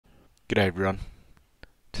G'day everyone.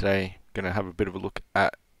 Today going to have a bit of a look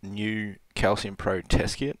at new Calcium Pro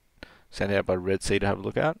test kit sent out by Red Sea to have a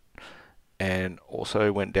look at, and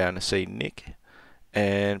also went down to see Nick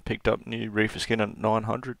and picked up new Reefer Skimmer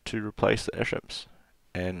 900 to replace the airships,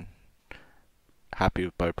 and happy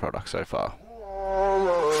with both products so far.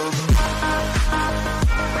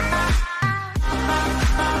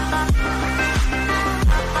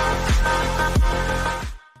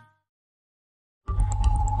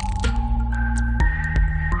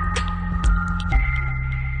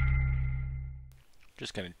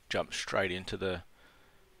 Just going to jump straight into the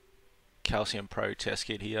Calcium Pro test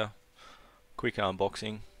kit here. Quick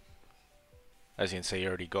unboxing. As you can see, I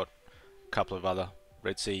already got a couple of other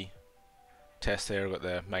Red Sea tests there. I've got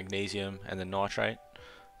the magnesium and the nitrate,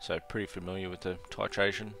 so pretty familiar with the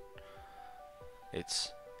titration.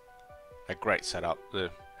 It's a great setup,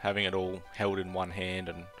 having it all held in one hand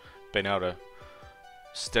and being able to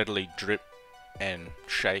steadily drip and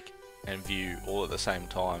shake and view all at the same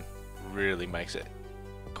time really makes it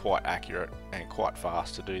quite accurate and quite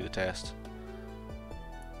fast to do the test.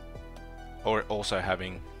 Or also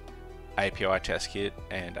having API test kit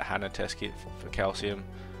and a HANA test kit for calcium,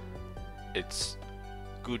 it's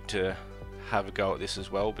good to have a go at this as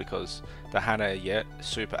well, because the HANA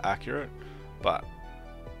super accurate but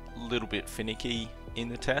a little bit finicky in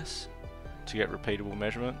the tests to get repeatable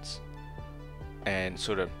measurements, and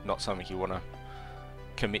sort of not something you want to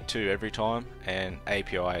commit to every time, and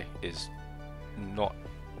API is not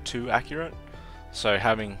too accurate, so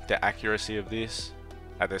having the accuracy of this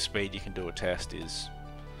at the speed you can do a test is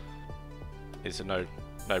a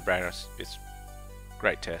no-brainer. It's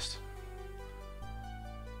great test.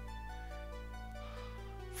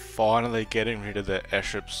 Finally getting rid of the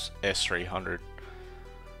Airships S300.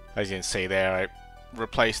 As you can see there, I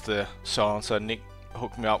replaced the silencer. Nick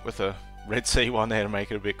hooked me up with a Red Sea one there to make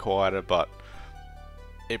it a bit quieter, but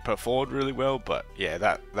it performed really well. But yeah,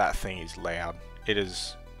 that thing is loud. It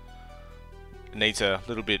needs a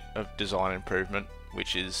little bit of design improvement,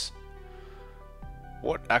 which is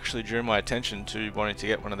what actually drew my attention to wanting to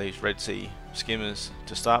get one of these Red Sea skimmers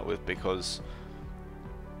to start with, because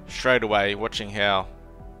straight away watching how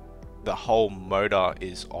the whole motor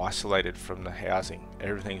is isolated from the housing,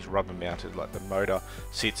 everything's rubber mounted, like the motor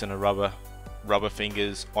sits in a rubber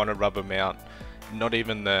fingers on a rubber mount. Not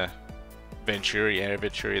even the air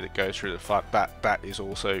venturi that goes through the front, that is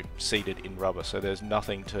also seated in rubber, so there's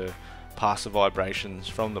nothing to pass the vibrations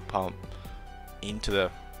from the pump into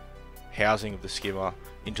the housing of the skimmer,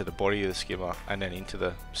 into the body of the skimmer, and then into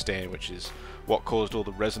the stand, which is what caused all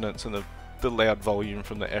the resonance and the loud volume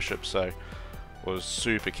from the airship. So I was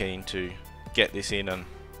super keen to get this in and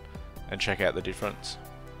check out the difference.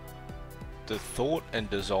 The thought and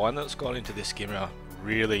design that's gone into this skimmer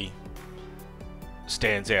really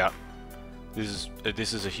stands out.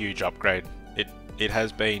 This is a huge upgrade. It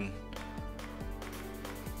has been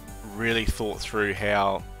really thought through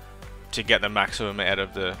how to get the maximum out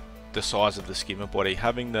of the size of the skimmer body.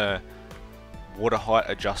 Having the water height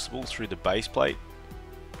adjustable through the base plate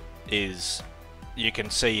is, you can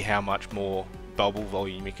see how much more bubble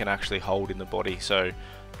volume you can actually hold in the body. So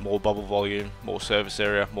more bubble volume, more surface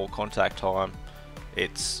area, more contact time.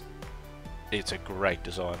 It's a great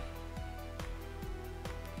design.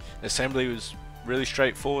 Assembly was really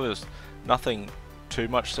straightforward. There's nothing too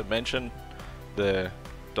much to mention. The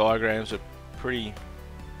diagrams are pretty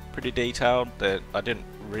detailed. That I didn't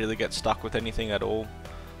really get stuck with anything at all,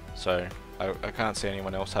 so I can't see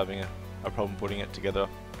anyone else having a problem putting it together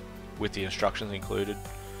with the instructions included.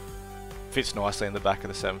 Fits nicely in the back of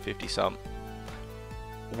the 750 sump.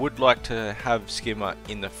 Would like to have skimmer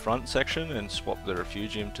in the front section and swap the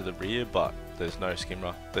refugium to the rear, but there's no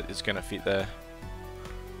skimmer that is going to fit there.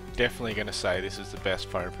 Definitely going to say this is the best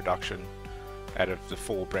foam production out of the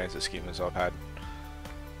 4 brands of skimmers I've had.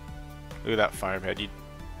 Look at that foam head.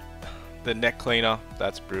 The neck cleaner,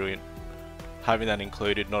 that's brilliant. Having that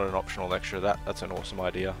included, not an optional extra, that's an awesome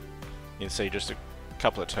idea. You can see just a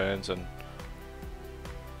couple of turns and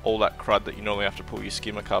all that crud that you normally have to pull your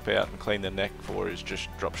skimmer cup out and clean the neck for is just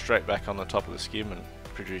dropped straight back on the top of the skim and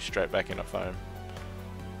produced straight back into foam.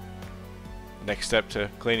 The next step to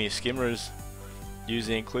cleaning your skimmer is use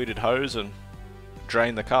the included hose and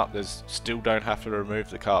drain the cup. There's still don't have to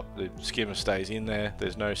remove the cup. The skimmer stays in there.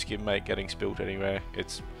 There's no skim mate getting spilt anywhere.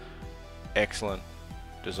 It's excellent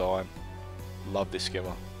design. Love this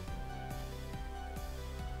skimmer.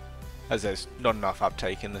 As there's not enough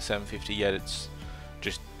uptake in the 750 yet, it's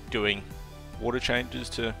just doing water changes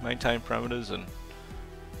to maintain parameters, and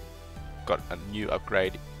got a new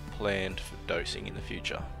upgrade planned for dosing in the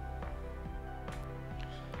future.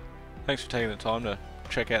 Thanks for taking the time to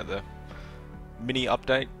check out the mini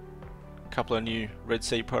update, a couple of new Red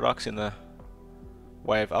Sea products in the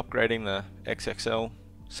way of upgrading the XXL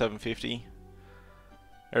 750.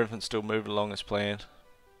 Everything's still moving along as planned.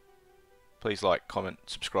 Please like, comment,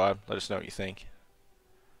 subscribe, let us know what you think.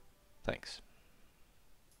 Thanks.